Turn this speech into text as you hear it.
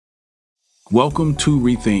Welcome to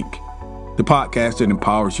Rethink, the podcast that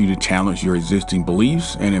empowers you to challenge your existing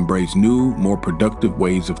beliefs and embrace new, more productive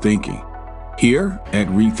ways of thinking. Here at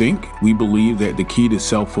Rethink, we believe that the key to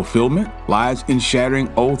self-fulfillment lies in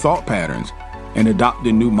shattering old thought patterns and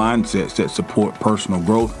adopting new mindsets that support personal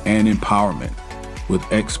growth and empowerment. With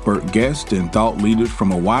expert guests and thought leaders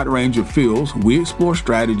from a wide range of fields, we explore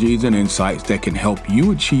strategies and insights that can help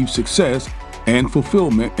you achieve success and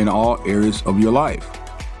fulfillment in all areas of your life.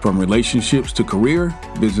 From relationships to career,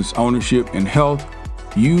 business ownership, and health,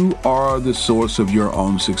 you are the source of your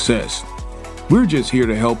own success. We're just here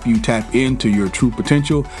to help you tap into your true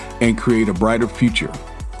potential and create a brighter future.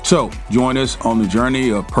 So join us on the journey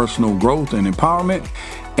of personal growth and empowerment,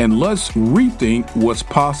 and let's rethink what's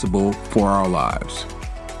possible for our lives.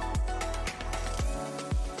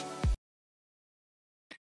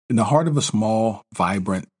 In the heart of a small,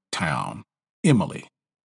 vibrant town, Emily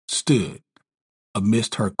stood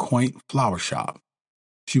amidst her quaint flower shop.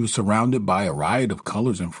 She was surrounded by a riot of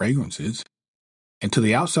colors and fragrances, and to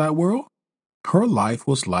the outside world, her life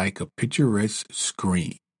was like a picturesque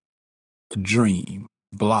scene, a dream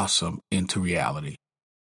blossomed into reality.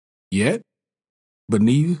 Yet,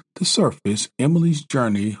 beneath the surface, Emily's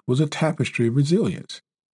journey was a tapestry of resilience,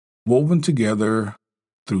 woven together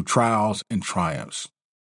through trials and triumphs.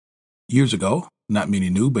 Years ago, not many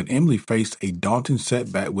knew, but Emily faced a daunting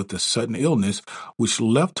setback with a sudden illness, which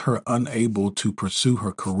left her unable to pursue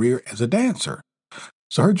her career as a dancer.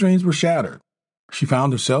 So her dreams were shattered. She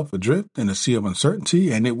found herself adrift in a sea of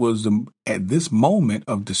uncertainty, and it was at this moment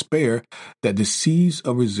of despair that the seeds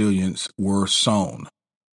of resilience were sown.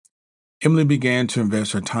 Emily began to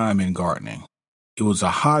invest her time in gardening. It was a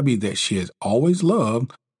hobby that she has always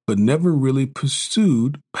loved, but never really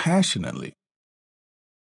pursued passionately.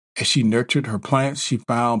 As she nurtured her plants, she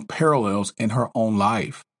found parallels in her own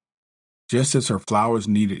life. Just as her flowers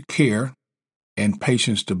needed care and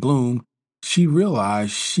patience to bloom, she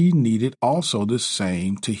realized she needed also the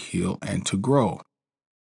same to heal and to grow.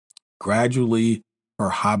 Gradually, her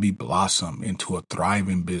hobby blossomed into a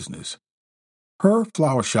thriving business. Her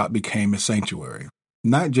flower shop became a sanctuary,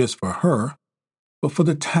 not just for her, but for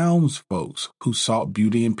the townsfolk who sought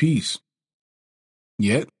beauty and peace.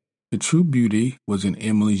 Yet, the true beauty was in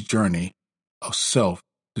Emily's journey of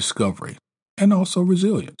self-discovery and also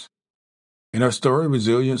resilience. In her story,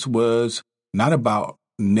 resilience was not about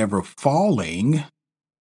never falling,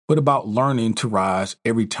 but about learning to rise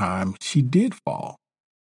every time she did fall.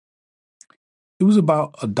 It was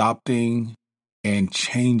about adopting and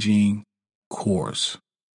changing course,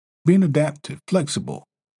 being adaptive, flexible.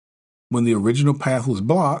 When the original path was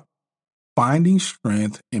blocked, finding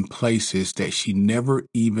strength in places that she never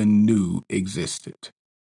even knew existed.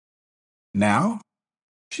 Now,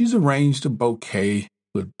 she's arranged a bouquet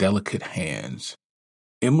with delicate hands.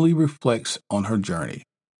 Emily reflects on her journey.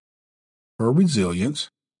 Her resilience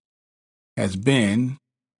has been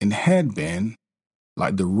and had been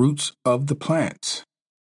like the roots of the plants,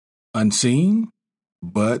 unseen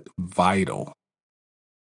but vital.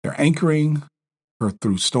 They're anchoring her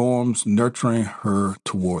through storms, nurturing her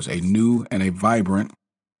towards a new and a vibrant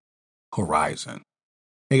horizon.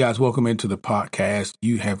 Hey guys, welcome into the podcast.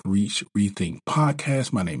 You have reached Rethink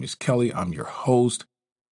Podcast. My name is Kelly. I'm your host. If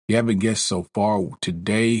you haven't guessed so far,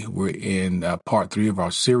 today we're in part 3 of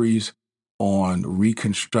our series on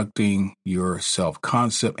reconstructing your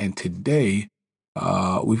self-concept. And today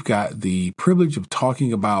we've got the privilege of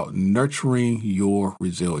talking about nurturing your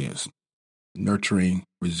resilience. Nurturing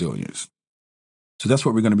resilience. So that's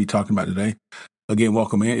what we're going to be talking about today. Again,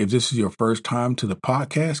 welcome in. If this is your first time to the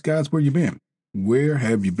podcast, guys, where you been? Where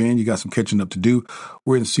have you been? You got some catching up to do.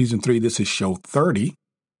 We're in season 3. This is show 30,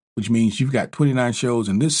 which means you've got 29 shows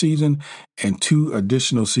in this season and 2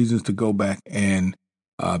 additional seasons to go back and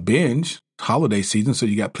binge, holiday season. So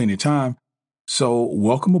you got plenty of time. So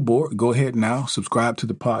welcome aboard. Go ahead now, subscribe to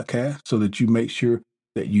the podcast so that you make sure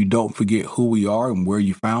that you don't forget who we are and where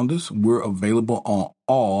you found us. We're available on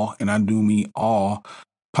all, and I do mean all,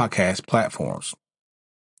 podcast platforms.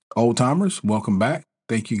 Old timers, welcome back.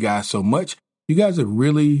 Thank you guys so much. You guys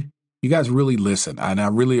really listen, and I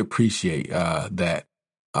really appreciate that.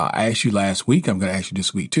 I asked you last week. I'm going to ask you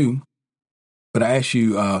this week too, but I asked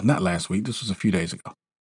you not last week. This was a few days ago.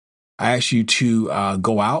 I asked you to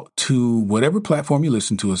go out to whatever platform you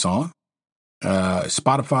listen to us on.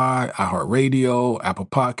 Spotify, iHeartRadio, Apple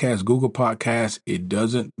Podcasts, Google Podcasts, it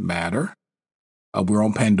doesn't matter. We're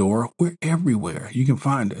on Pandora. We're everywhere. You can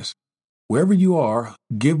find us. Wherever you are,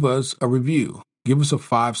 give us a review. Give us a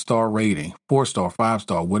 5-star rating, 4-star,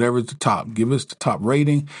 5-star, whatever's the top. Give us the top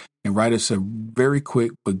rating and write us a very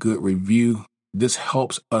quick but good review. This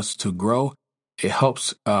helps us to grow. It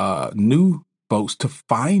helps new folks to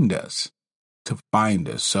find us.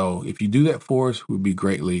 So if you do that for us, we'd be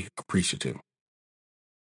greatly appreciative.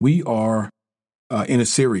 We are in a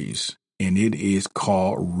series, and it is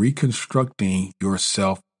called Reconstructing Your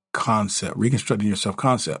Self-Concept. Reconstructing Your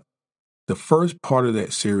Self-Concept. The first part of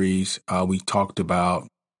that series, we talked about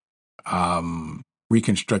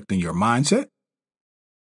reconstructing your mindset.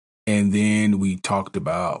 And then we talked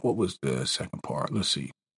about, what was the second part? Let's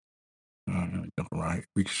see. Right.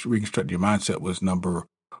 Reconstructing your mindset was number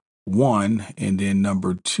 1. And then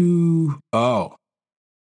number 2, how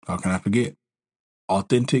can I forget?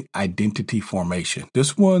 Authentic identity formation.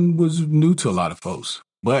 This one was new to a lot of folks,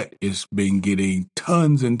 but it's been getting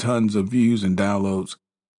tons and tons of views and downloads.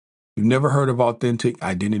 If you've never heard of authentic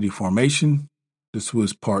identity formation, this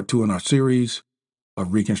was part 2 in our series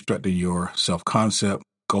of reconstructing your self-concept.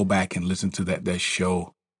 Go back and listen to that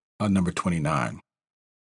show, number 29.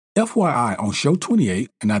 FYI, on show 28,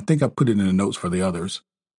 and I think I put it in the notes for the others,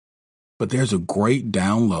 but there's a great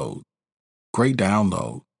download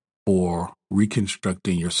for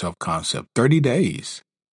reconstructing your self-concept. 30 days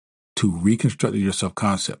to reconstructing your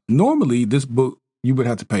self-concept. Normally, this book you would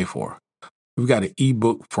have to pay for. We've got an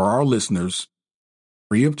ebook for our listeners,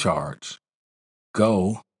 free of charge.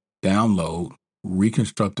 Go download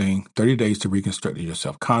Reconstructing 30 Days to Reconstructing Your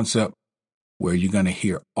Self-Concept, where you're going to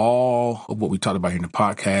hear all of what we talked about here in the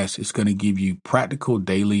podcast. It's going to give you practical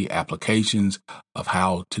daily applications of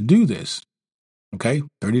how to do this. Okay?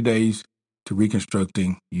 30 days to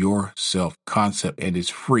reconstructing your self-concept, and it's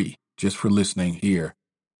free just for listening here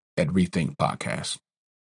at Rethink Podcast.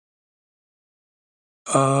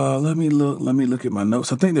 Let me look at my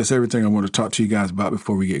notes. I think that's everything I want to talk to you guys about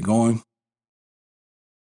before we get going.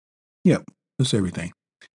 Yep, that's everything.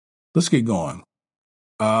 Let's get going.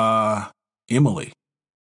 Emily.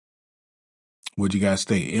 What'd you guys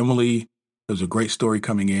think? Emily, there's a great story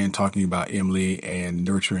coming in talking about Emily and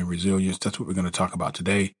nurturing resilience. That's what we're going to talk about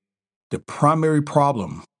today. The primary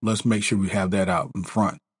problem, let's make sure we have that out in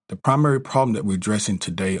front. The primary problem that we're addressing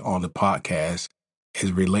today on the podcast as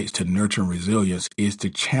it relates to nurturing resilience is the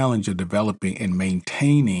challenge of developing and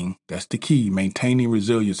maintaining, that's the key, maintaining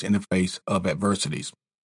resilience in the face of adversities.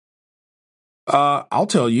 I'll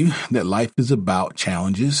tell you that life is about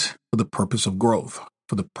challenges for the purpose of growth,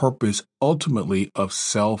 for the purpose ultimately of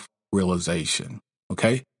self-realization.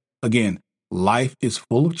 Okay? Again, life is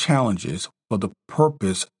full of challenges for the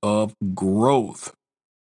purpose of growth,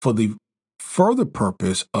 for the further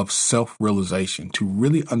purpose of self-realization, to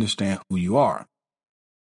really understand who you are.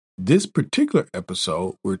 This particular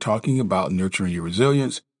episode, we're talking about nurturing your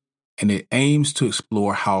resilience, and it aims to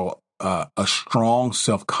explore how a strong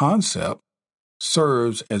self-concept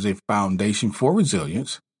serves as a foundation for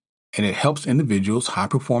resilience, and it helps individuals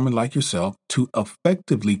high-performing like yourself to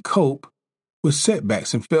effectively cope with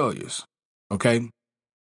setbacks and failures. Okay?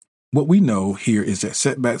 What we know here is that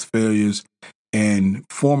setbacks, failures, and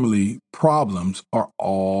formerly problems are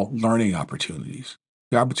all learning opportunities.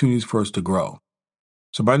 The opportunities for us to grow.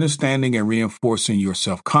 So by understanding and reinforcing your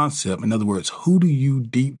self-concept, in other words, who do you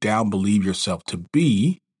deep down believe yourself to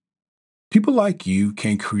be, people like you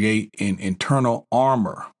can create an internal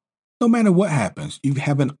armor. No matter what happens, you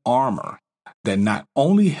have an armor that not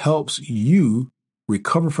only helps you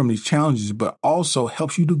recover from these challenges, but also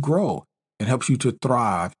helps you to grow and helps you to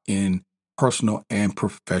thrive in personal and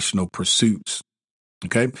professional pursuits.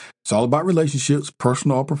 Okay? It's all about relationships,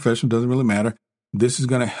 personal or professional, doesn't really matter. This is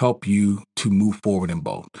going to help you to move forward in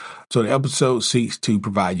both. So the episode seeks to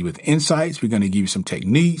provide you with insights. We're going to give you some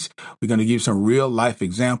techniques. We're going to give you some real life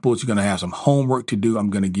examples. You're going to have some homework to do. I'm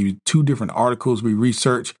going to give you 2 different articles we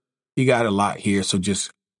researched. You got a lot here, so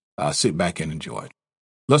just sit back and enjoy.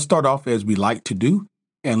 Let's start off as we like to do,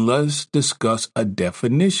 and let's discuss a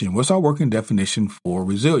definition. What's our working definition for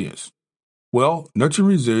resilience? Well, nurturing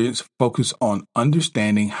resilience focuses on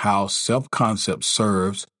understanding how self-concept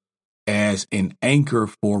serves as an anchor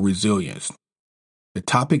for resilience. The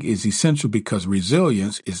topic is essential because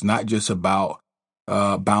resilience is not just about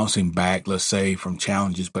bouncing back, let's say, from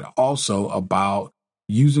challenges, but also about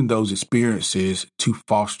using those experiences to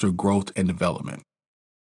foster growth and development.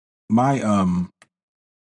 My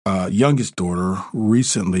youngest daughter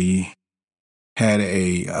recently had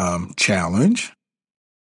a challenge,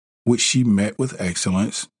 which she met with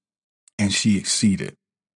excellence, and she exceeded,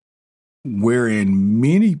 wherein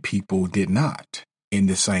many people did not in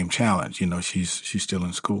the same challenge. You know, she's still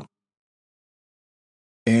in school.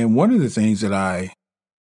 And one of the things that I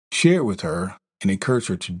shared with her and encouraged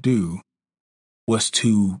her to do was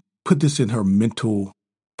to put this in her mental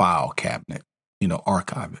file cabinet,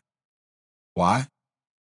 archive it. Why?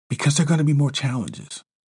 Because there are going to be more challenges.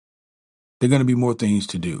 There are going to be more things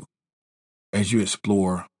to do as you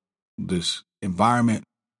explore this environment,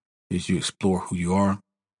 as you explore who you are.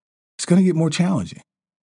 It's going to get more challenging.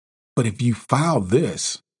 But if you file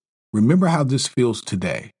this, remember how this feels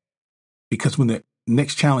today. Because when the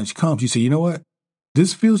next challenge comes, you say, you know what?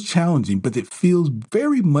 This feels challenging, but it feels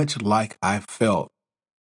very much like I felt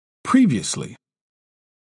previously.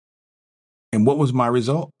 And what was my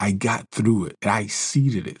result? I got through it and I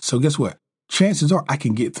exceeded it. So guess what? Chances are I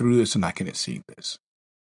can get through this and I can exceed this.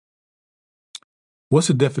 What's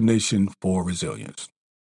the definition for resilience?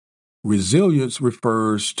 Resilience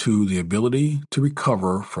refers to the ability to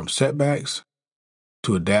recover from setbacks,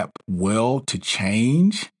 to adapt well to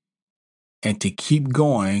change, and to keep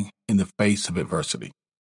going in the face of adversity.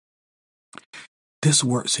 This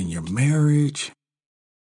works in your marriage.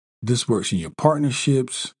 This works in your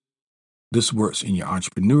partnerships. This works in your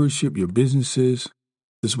entrepreneurship, your businesses.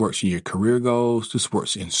 This works in your career goals. This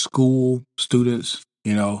works in school, students,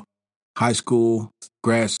 high school,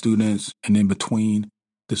 grad students, and in between.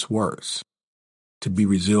 This works to be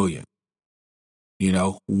resilient.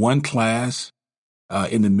 One class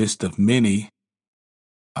in the midst of many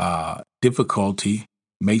difficulty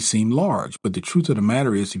may seem large, but the truth of the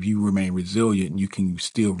matter is if you remain resilient, you can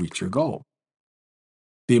still reach your goal.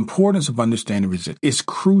 The importance of understanding resilience is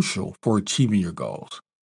crucial for achieving your goals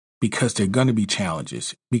because there are going to be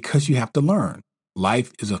challenges, because you have to learn.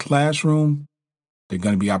 Life is a classroom. There are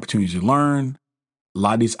going to be opportunities to learn. A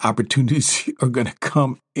lot of these opportunities are going to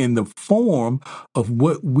come in the form of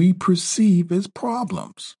what we perceive as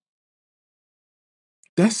problems.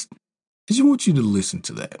 I just want you to listen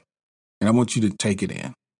to that, and I want you to take it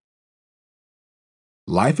in.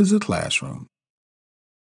 Life is a classroom,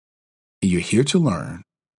 and you're here to learn.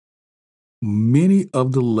 Many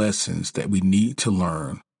of the lessons that we need to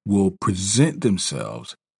learn will present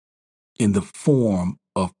themselves in the form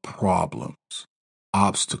of problems,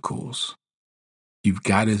 obstacles. You've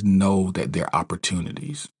got to know that they're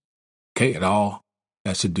opportunities. Okay, it all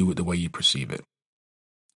has to do with the way you perceive it.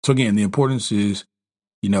 So again, the importance is,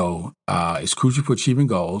 it's crucial for achieving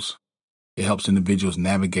goals. It helps individuals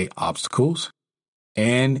navigate obstacles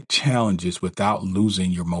and challenges without losing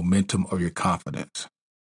your momentum or your confidence.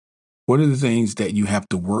 One of the things that you have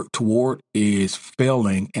to work toward is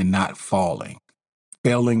failing and not falling.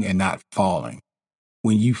 Failing and not falling.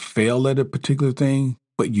 When you fail at a particular thing,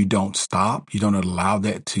 but you don't stop, you don't allow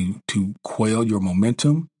that to quail your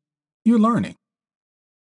momentum, you're learning.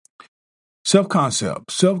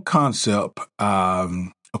 Self-concept. Here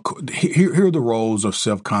are the roles of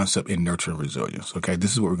self-concept in nurturing resilience. Okay,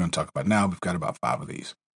 this is what we're going to talk about now. We've got about 5 of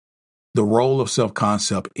these. The role of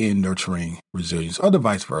self-concept in nurturing resilience, or the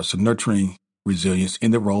vice versa, nurturing resilience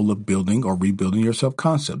in the role of building or rebuilding your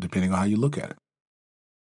self-concept, depending on how you look at it.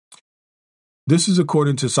 This is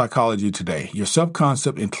according to Psychology Today. Your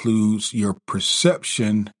self-concept includes your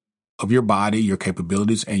perception of your body, your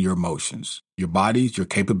capabilities, and your emotions. Your bodies, your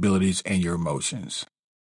capabilities, and your emotions.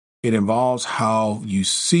 It involves how you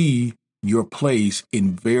see your place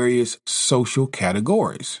in various social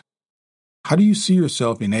categories. How do you see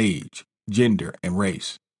yourself in age, gender, and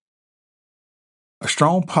race? A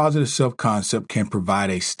strong positive self-concept can provide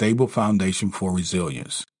a stable foundation for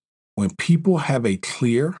resilience. When people have a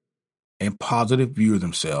clear and positive view of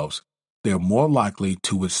themselves, they're more likely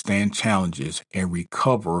to withstand challenges and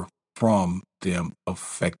recover from them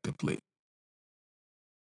effectively.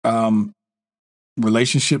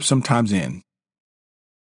 Relationships sometimes end.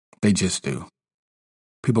 They just do.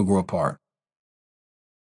 People grow apart.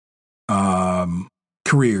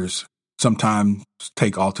 Careers sometimes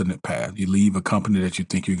take alternate paths. You leave a company that you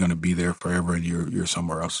think you're going to be there forever and you're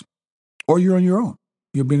somewhere else. Or you're on your own.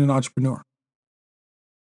 You're being an entrepreneur.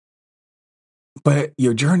 But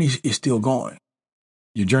your journey is still going.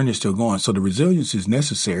 Your journey is still going. So the resilience is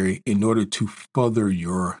necessary in order to further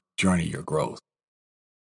your journey, your growth.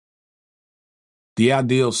 The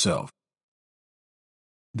ideal self,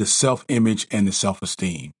 the self-image, and the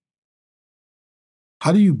self-esteem.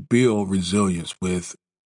 How do you build resilience with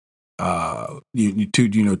to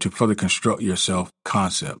further construct your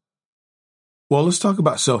self-concept? Well, let's talk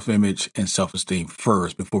about self-image and self-esteem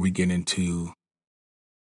first before we get into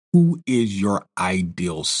who is your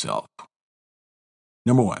ideal self.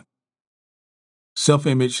 Number 1,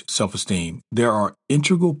 self-image, self-esteem. There are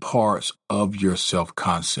integral parts of your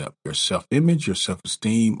self-concept. Your self-image, your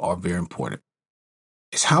self-esteem are very important.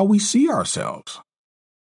 It's how we see ourselves.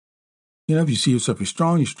 If you see yourself as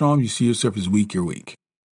strong, you're strong. You see yourself as weak, you're weak.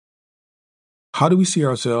 How do we see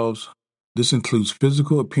ourselves? This includes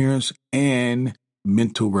physical appearance and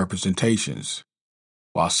mental representations.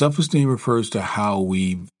 While self-esteem refers to how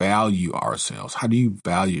we value ourselves. How do you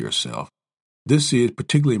value yourself? This is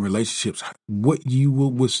particularly in relationships, what you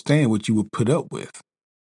will withstand, what you will put up with.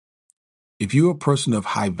 If you're a person of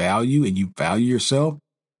high value and you value yourself,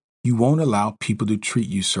 you won't allow people to treat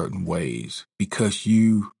you certain ways because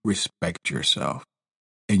you respect yourself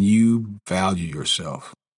and you value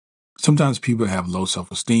yourself. Sometimes people have low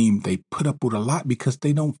self-esteem. They put up with a lot because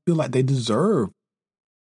they don't feel like they deserve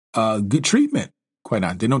good treatment. Quite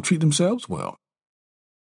honestly, they don't treat themselves well.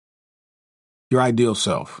 Your ideal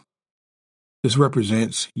self. This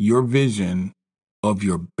represents your vision of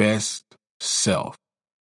your best self.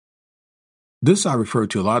 This I refer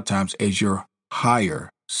to a lot of times as your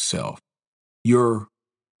higher self, your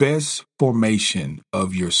best formation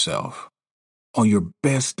of yourself. On your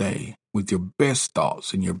best day, with your best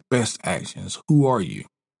thoughts and your best actions, who are you?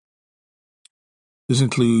 This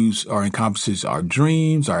includes or encompasses our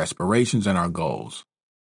dreams, our aspirations, and our goals.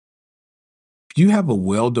 If you have a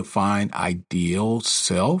well-defined ideal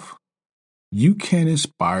self, you can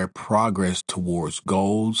inspire progress towards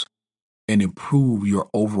goals and improve your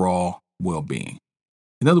overall well-being.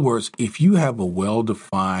 In other words, if you have a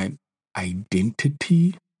well-defined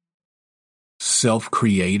identity,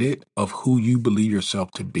 self-created of who you believe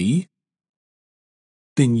yourself to be,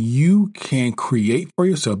 then you can create for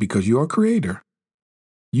yourself, because you're a creator,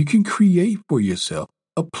 you can create for yourself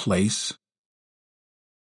a place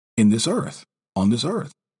in this earth, on this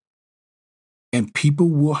earth. And people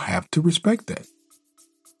will have to respect that.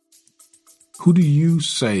 Who do you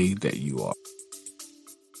say that you are?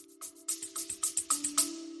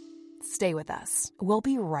 Stay with us. We'll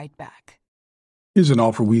be right back. Here's an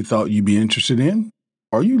offer we thought you'd be interested in.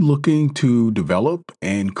 Are you looking to develop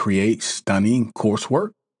and create stunning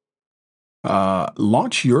coursework?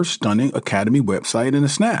 Launch your Stunning Academy website in a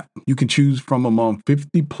snap. You can choose from among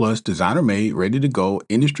 50 plus designer-made, ready-to-go,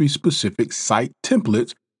 industry-specific site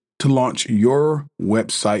templates to launch your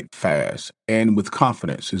website fast and with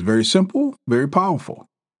confidence. It's very simple, very powerful.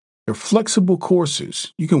 They're flexible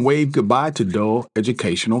courses. You can wave goodbye to dull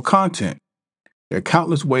educational content. There are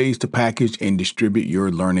countless ways to package and distribute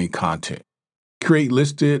your learning content. Create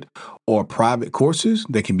listed or private courses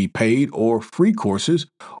that can be paid or free courses,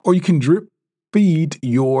 or you can drip feed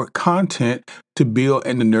your content to build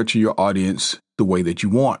and to nurture your audience the way that you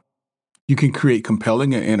want. You can create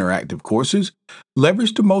compelling and interactive courses,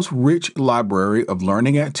 leverage the most rich library of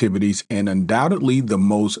learning activities, and undoubtedly the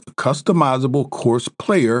most customizable course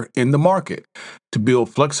player in the market to build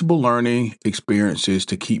flexible learning experiences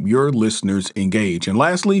to keep your listeners engaged. And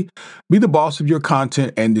lastly, be the boss of your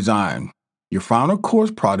content and design your final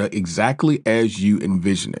course product exactly as you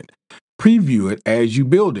envision it. Preview it as you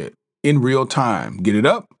build it in real time. Get it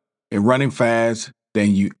up and running fast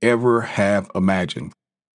than you ever have imagined.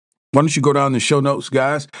 Why don't you go down the show notes,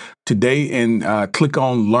 guys, today and click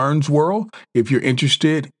on Learns World. If you're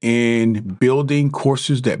interested in building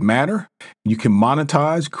courses that matter, you can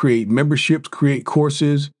monetize, create memberships, create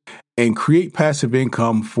courses, and create passive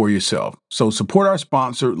income for yourself. So support our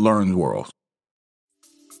sponsor, Learns World.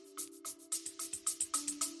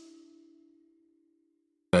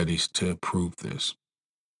 Studies to prove this.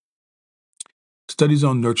 Studies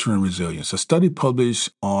on nurturing resilience. A study published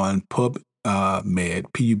on PubMed,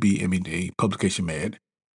 PubMed, Publication Med,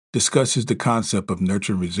 discusses the concept of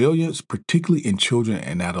nurturing resilience, particularly in children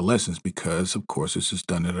and adolescents, because, of course, this is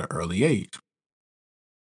done at an early age.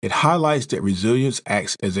 It highlights that resilience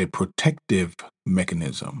acts as a protective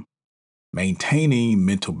mechanism, maintaining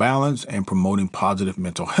mental balance and promoting positive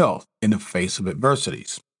mental health in the face of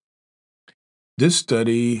adversities. This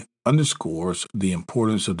study underscores the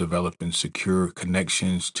importance of developing secure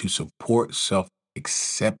connections to support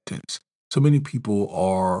self-acceptance. So many people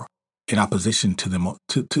are in opposition to them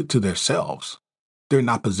to themselves. They're in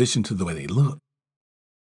opposition to the way they look,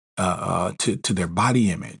 to their body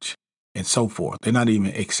image, and so forth. They're not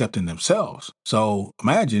even accepting themselves. So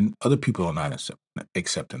imagine other people are not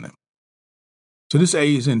accepting them. So this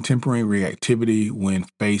aids in tempering reactivity when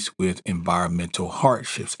faced with environmental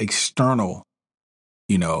hardships, external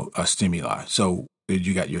stimuli. So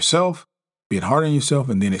you got yourself being hard on yourself,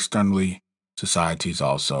 and then externally, society's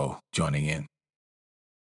also joining in.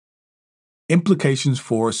 Implications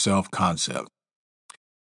for self-concept.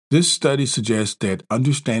 This study suggests that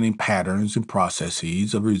understanding patterns and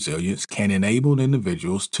processes of resilience can enable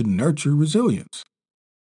individuals to nurture resilience.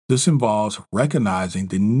 This involves recognizing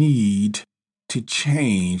the need to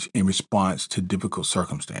change in response to difficult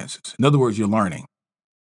circumstances. In other words, you're learning.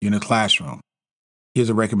 You're in a classroom. Here's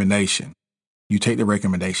a recommendation. You take the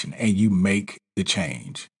recommendation and you make the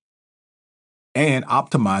change. And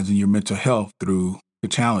optimizing your mental health through the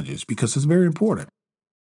challenges, because it's very important.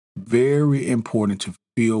 Very important to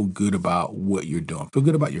feel good about what you're doing. Feel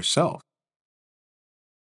good about yourself.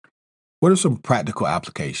 What are some practical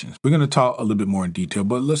applications? We're going to talk a little bit more in detail,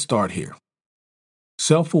 but let's start here.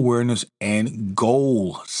 Self-awareness and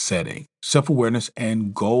goal setting. Self-awareness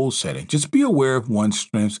and goal setting. Just be aware of one's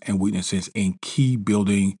strengths and weaknesses in key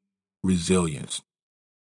building resilience.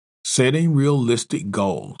 Setting realistic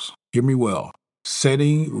goals. Hear me well.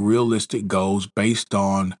 Setting realistic goals based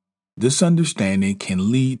on this understanding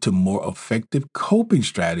can lead to more effective coping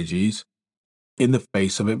strategies in the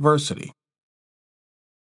face of adversity.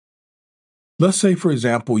 Let's say, for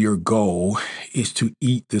example, your goal is to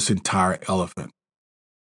eat this entire elephant.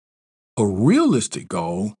 A realistic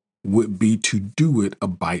goal would be to do it a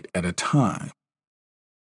bite at a time,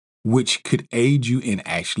 which could aid you in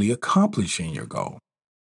actually accomplishing your goal.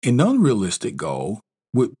 An unrealistic goal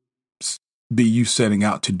would be you setting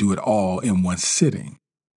out to do it all in one sitting,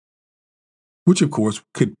 which of course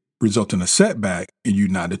could result in a setback and you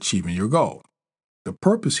not achieving your goal. The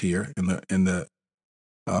purpose here and the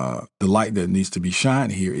light that needs to be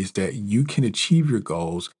shined here is that you can achieve your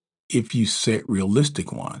goals if you set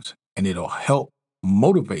realistic ones, and it'll help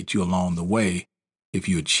motivate you along the way if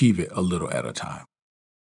you achieve it a little at a time.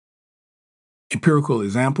 Empirical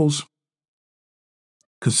examples.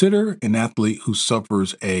 Consider an athlete who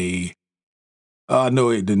suffers the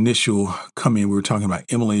initial we were talking about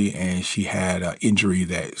Emily, and she had an injury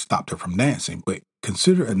that stopped her from dancing. But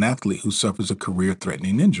consider an athlete who suffers a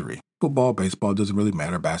career-threatening injury. Football, baseball, doesn't really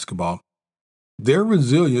matter, basketball. Their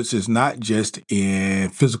resilience is not just in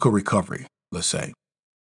physical recovery, let's say,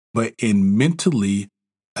 but in mentally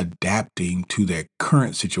adapting to their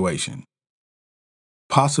current situation,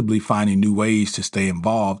 possibly finding new ways to stay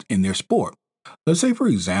involved in their sport. Let's say, for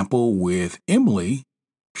example, with Emily,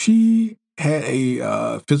 she had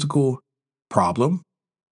a physical problem,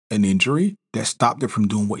 an injury that stopped her from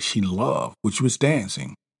doing what she loved, which was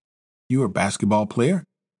dancing. You're a basketball player,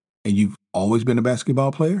 and you've always been a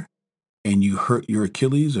basketball player, and you hurt your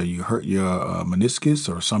Achilles or you hurt your meniscus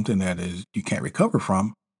or something that you can't recover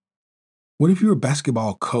from. What if you're a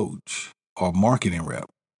basketball coach or marketing rep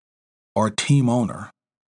or a team owner?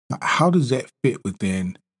 How does that fit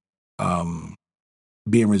within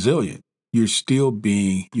being resilient? You're still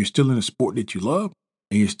in a sport that you love,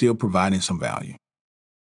 and you're still providing some value.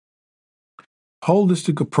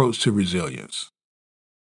 Holistic approach to resilience,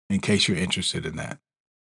 in case you're interested in that.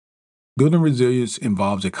 Building resilience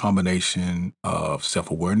involves a combination of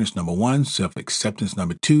self-awareness, number one, self-acceptance,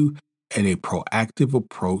 number two, and a proactive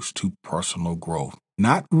approach to personal growth.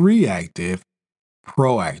 Not reactive,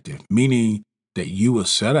 proactive, meaning that you will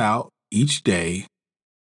set out each day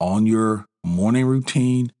on your morning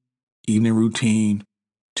routine, evening routine,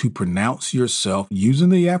 to pronounce yourself using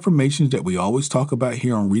the affirmations that we always talk about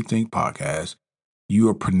here on Rethink Podcast. You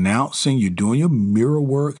are pronouncing, you're doing your mirror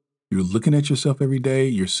work, you're looking at yourself every day,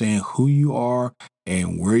 you're saying who you are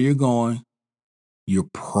and where you're going. You're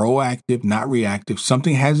proactive, not reactive.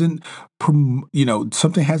 Something hasn't happened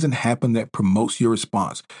that promotes your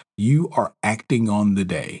response. You are acting on the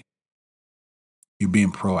day. You're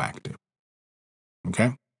being proactive.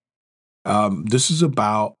 Okay? This is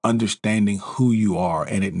about understanding who you are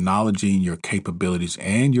and acknowledging your capabilities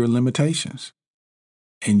and your limitations,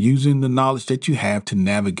 and using the knowledge that you have to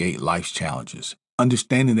navigate life's challenges,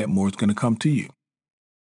 understanding that more is going to come to you.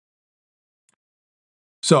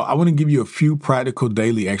 So I want to give you a few practical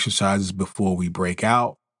daily exercises before we break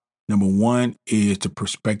out. Number one is the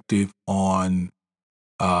perspective on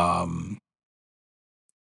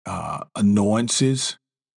annoyances.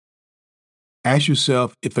 Ask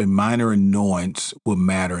yourself if a minor annoyance will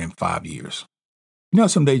matter in 5 years. You know,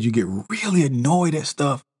 some days you get really annoyed at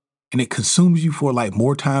stuff and it consumes you for like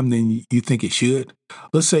more time than you think it should.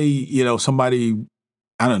 Let's say, somebody,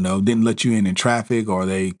 didn't let you in traffic, or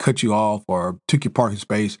they cut you off or took your parking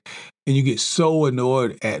space, and you get so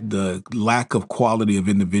annoyed at the lack of quality of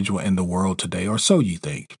individual in the world today, or so you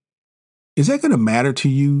think. Is that going to matter to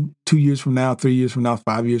you 2 years from now, 3 years from now,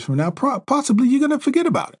 5 years from now? Possibly you're going to forget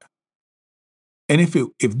about it. And if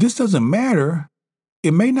this doesn't matter,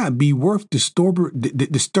 it may not be worth disturbing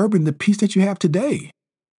the peace that you have today.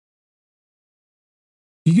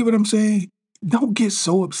 You get what I'm saying? Don't get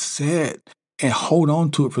so upset and hold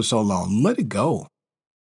on to it for so long. Let it go.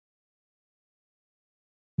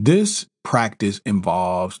 This practice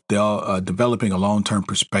involves developing a long-term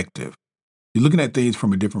perspective. You're looking at things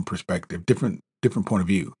from a different perspective, different point of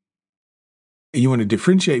view. And you want to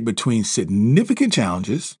differentiate between significant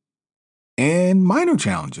challenges and minor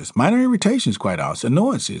challenges, minor irritations, quite honestly,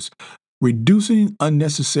 annoyances, reducing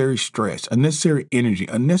unnecessary stress, unnecessary energy,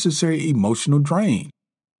 unnecessary emotional drain.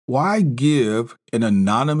 Why give an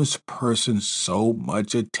anonymous person so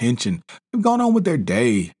much attention? They've gone on with their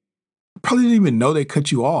day. Probably didn't even know they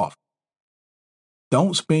cut you off.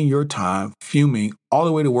 Don't spend your time fuming all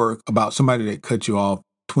the way to work about somebody that cut you off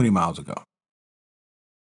 20 miles ago.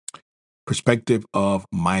 Perspective of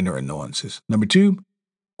minor annoyances. Number 2,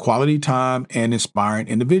 quality time and inspiring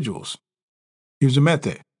individuals. Here's a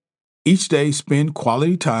method. Each day, spend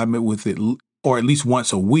quality time with it, or at least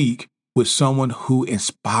once a week, with someone who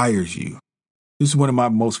inspires you. This is one of my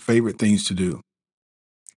most favorite things to do.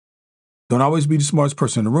 Don't always be the smartest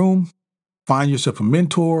person in the room. Find yourself a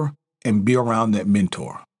mentor and be around that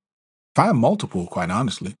mentor. Find multiple, quite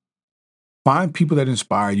honestly. Find people that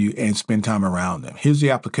inspire you and spend time around them. Here's the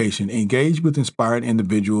application. Engage with inspired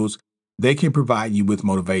individuals. They can provide you with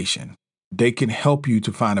motivation. They can help you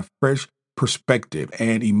to find a fresh perspective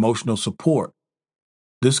and emotional support.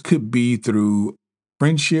 This could be through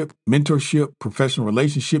friendship, mentorship, professional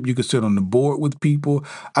relationship. You could sit on the board with people.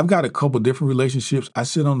 I've got a couple different relationships. I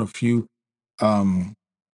sit on a few.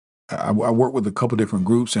 I work with a couple different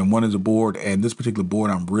groups, and one is a board. And this particular board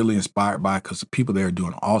I'm really inspired by because the people there are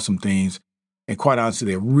doing awesome things. And quite honestly,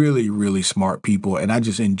 they're really, really smart people. And I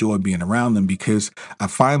just enjoy being around them because I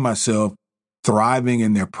find myself thriving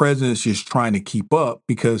in their presence, just trying to keep up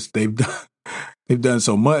because they've done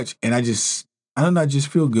so much. And I just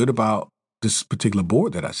feel good about this particular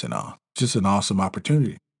board that I sit on. Just an awesome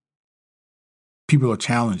opportunity. People are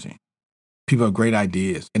challenging. People have great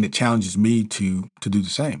ideas, and it challenges me to do the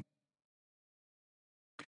same.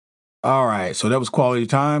 All right, so that was quality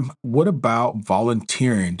time. What about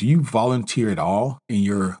volunteering? Do you volunteer at all in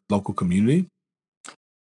your local community?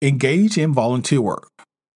 Engage in volunteer work.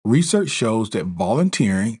 Research shows that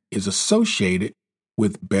volunteering is associated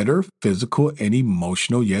with better physical and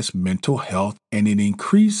emotional, yes, mental health, and it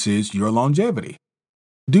increases your longevity.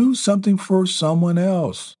 Do something for someone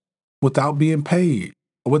else without being paid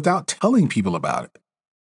or without telling people about it.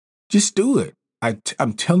 Just do it.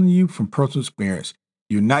 I'm telling you from personal experience,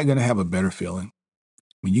 you're not going to have a better feeling.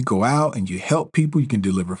 When you go out and you help people, you can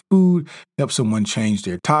deliver food, help someone change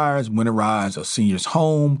their tires, winterize a senior's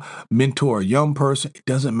home, mentor a young person. It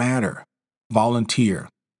doesn't matter. Volunteer.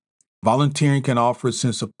 Volunteering can offer a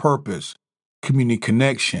sense of purpose, community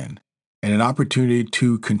connection, and an opportunity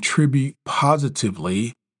to contribute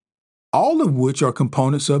positively, all of which are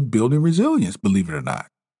components of building resilience, believe it or not.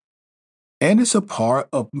 And it's a part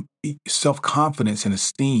of self-confidence and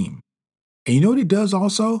esteem. And you know what it does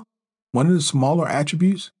also? One of the smaller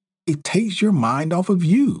attributes, it takes your mind off of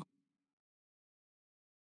you.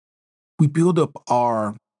 We build up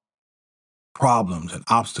our problems and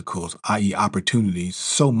obstacles, i.e. opportunities,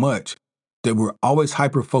 so much that we're always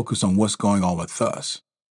hyper-focused on what's going on with us.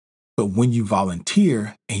 But when you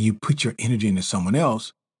volunteer and you put your energy into someone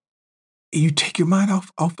else, you take your mind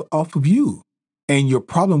off of you. And your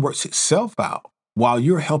problem works itself out while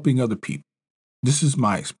you're helping other people. This is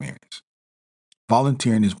my experience.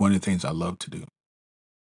 Volunteering is one of the things I love to do.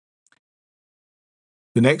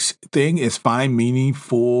 The next thing is find meaning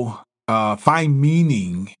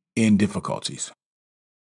in difficulties.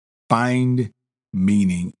 Find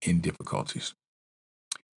meaning in difficulties.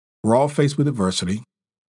 We're all faced with adversity.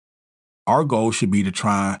 Our goal should be to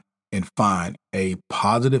try and find a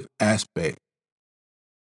positive aspect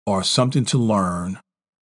or something to learn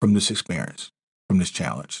from this experience, from this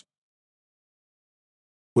challenge.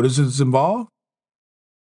 What does this involve?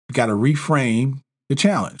 You got to reframe the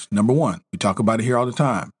challenge. Number 1, we talk about it here all the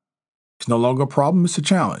time. It's no longer a problem, it's a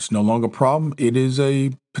challenge. No longer a problem, it is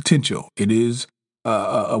a potential. It is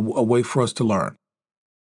a way for us to learn.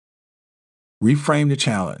 Reframe the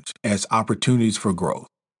challenge as opportunities for growth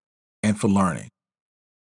and for learning.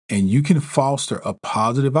 And you can foster a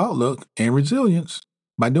positive outlook and resilience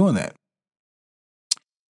by doing that.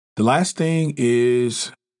 The last thing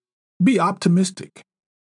is be optimistic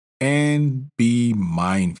and be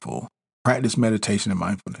mindful. Practice meditation and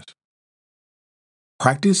mindfulness.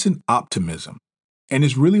 Practice in optimism. And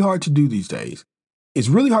it's really hard to do these days. It's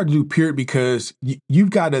really hard to do, period, because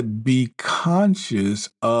you've got to be conscious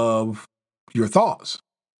of your thoughts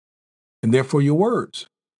and therefore your words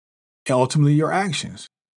and ultimately your actions.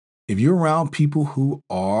 If you're around people who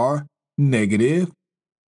are negative,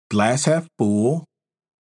 glass half full,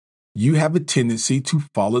 you have a tendency to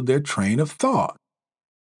follow their train of thought.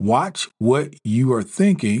 Watch what you are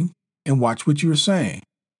thinking and watch what you're saying.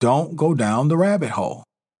 Don't go down the rabbit hole.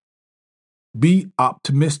 Be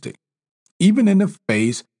optimistic, even in the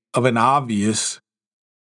face of an obvious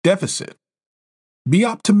deficit. Be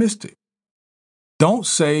optimistic. Don't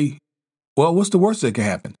say, well, what's the worst that can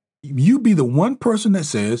happen? You be the one person that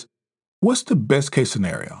says, what's the best case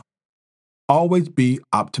scenario? Always be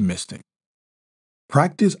optimistic.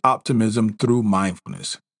 Practice optimism through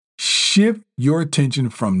mindfulness. Shift your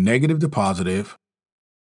attention from negative to positive.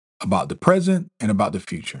 about the present and about the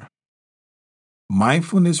future.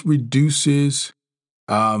 Mindfulness reduces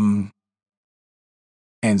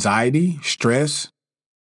anxiety, stress.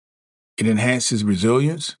 It enhances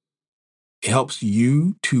resilience. It helps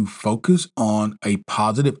you to focus on a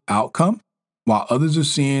positive outcome while others are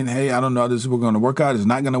saying, hey, I don't know, this is going to work out. It's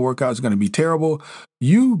not going to work out. It's going to be terrible.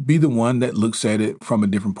 You be the one that looks at it from a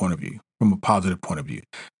different point of view, from a positive point of view,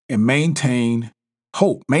 and maintain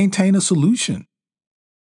hope, maintain a solution.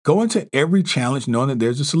 Go into every challenge knowing that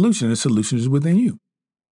there's a solution. The solution is within you.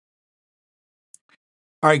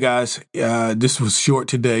 All right, guys, this was short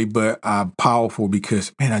today, but powerful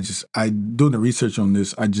because, man, I doing the research on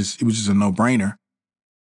this, it was just a no-brainer.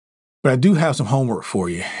 But I do have some homework for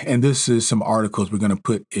you, and this is some articles we're going to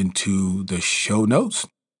put into the show notes,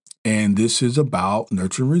 and this is about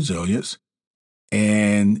nurturing resilience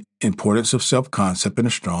and importance of self-concept and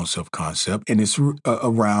a strong self-concept, and it's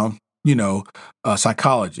around,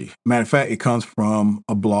 psychology. Matter of fact, it comes from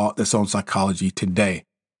a blog that's on Psychology Today.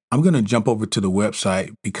 I'm going to jump over to the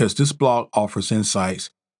website because this blog offers insights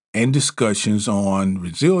and discussions on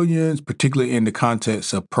resilience, particularly in the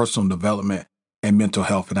context of personal development and mental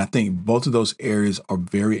health. And I think both of those areas are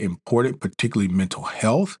very important, particularly mental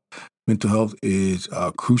health. Mental health is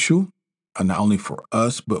crucial, not only for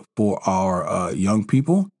us, but for our young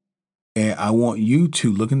people. And I want you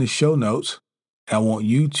to look in the show notes. I want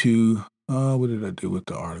you to, what did I do with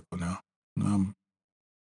the article now?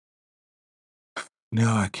 No,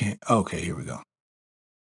 I can't. Okay, here we go.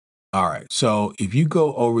 All right. So if you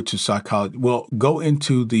go over to psychology, go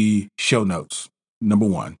into the show notes, number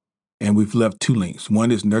one, and we've left two links. One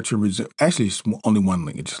is Nurturing Resilience. Actually, it's only one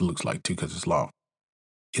link. It just looks like two because it's long.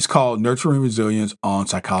 It's called Nurturing Resilience on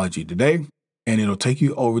Psychology Today, and it'll take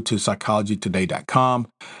you over to psychologytoday.com,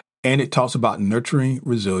 and it talks about nurturing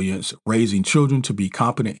resilience, raising children to be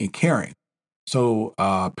competent and caring. So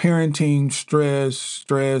parenting, stress,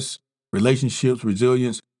 relationships,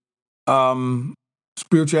 resilience,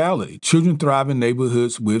 spirituality. Children thrive in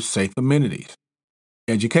neighborhoods with safe amenities.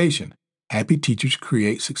 Education. Happy teachers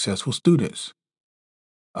create successful students.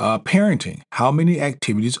 Parenting. How many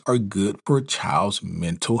activities are good for a child's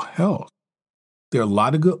mental health? There are a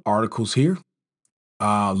lot of good articles here.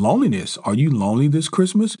 Loneliness. Are you lonely this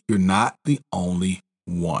Christmas? You're not the only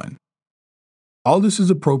one. All this is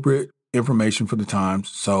appropriate information for the times,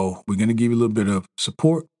 so we're going to give you a little bit of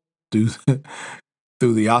support through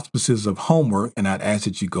the auspices of homework, and I'd ask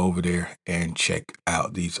that you go over there and check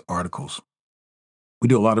out these articles. We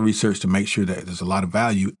do a lot of research to make sure that there's a lot of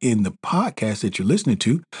value in the podcast that you're listening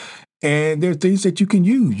to, and there are things that you can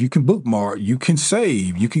use. You can bookmark, you can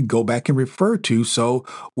save, you can go back and refer to, so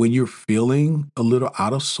when you're feeling a little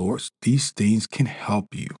out of sorts, these things can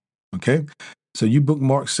help you, okay? So you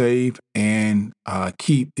bookmark, save, and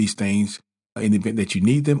keep these things in the event that you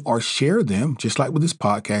need them, or share them, just like with this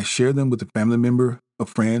podcast. Share them with a family member, a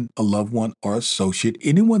friend, a loved one, or associate,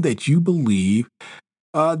 anyone that you believe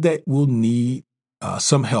that will need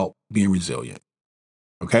some help being resilient.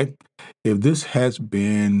 Okay? If this has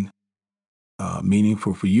been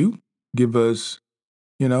meaningful for you, give us,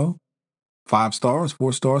 5 stars,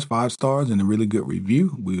 4 stars, 5 stars, and a really good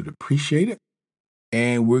review. We would appreciate it.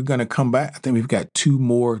 And we're going to come back. I think we've got 2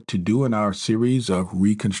 more to do in our series of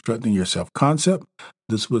reconstructing your self-concept.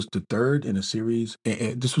 This was the third in a series.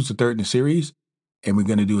 And we're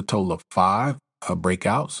going to do a total of 5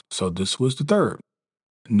 breakouts. So this was the third.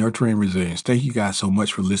 Nurturing resilience. Thank you guys so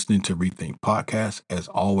much for listening to Rethink Podcast. As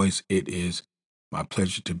always, it is my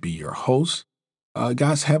pleasure to be your host.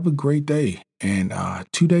 Guys, have a great day. And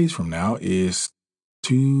 2 days from now is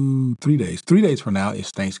 3 days from now is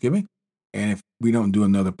Thanksgiving. And if we don't do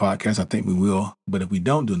another podcast, I think we will. But if we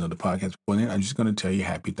don't do another podcast before then, I'm just going to tell you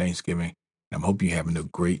happy Thanksgiving. And I hope you're having a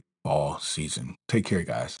great fall season. Take care,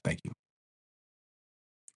 guys. Thank you.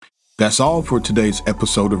 That's all for today's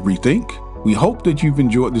episode of Rethink. We hope that you've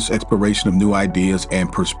enjoyed this exploration of new ideas and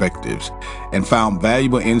perspectives and found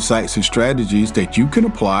valuable insights and strategies that you can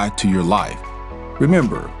apply to your life.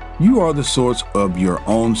 Remember, you are the source of your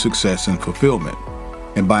own success and fulfillment.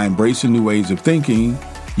 And by embracing new ways of thinking,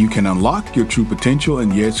 you can unlock your true potential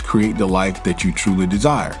and yes, create the life that you truly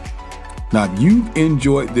desire. Now, if you've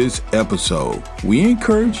enjoyed this episode, we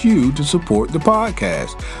encourage you to support the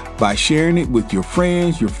podcast by sharing it with your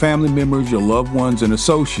friends, your family members, your loved ones, and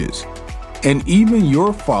associates, and even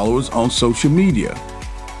your followers on social media.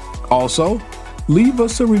 Also, leave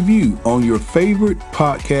us a review on your favorite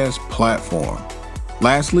podcast platform.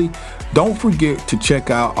 Lastly, don't forget to check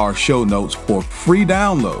out our show notes for free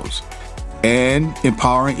downloads and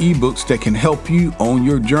empowering ebooks that can help you on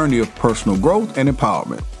your journey of personal growth and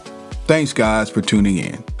empowerment. Thanks, guys, for tuning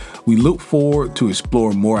in. We look forward to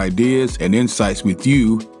exploring more ideas and insights with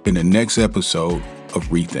you in the next episode of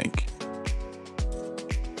Rethink.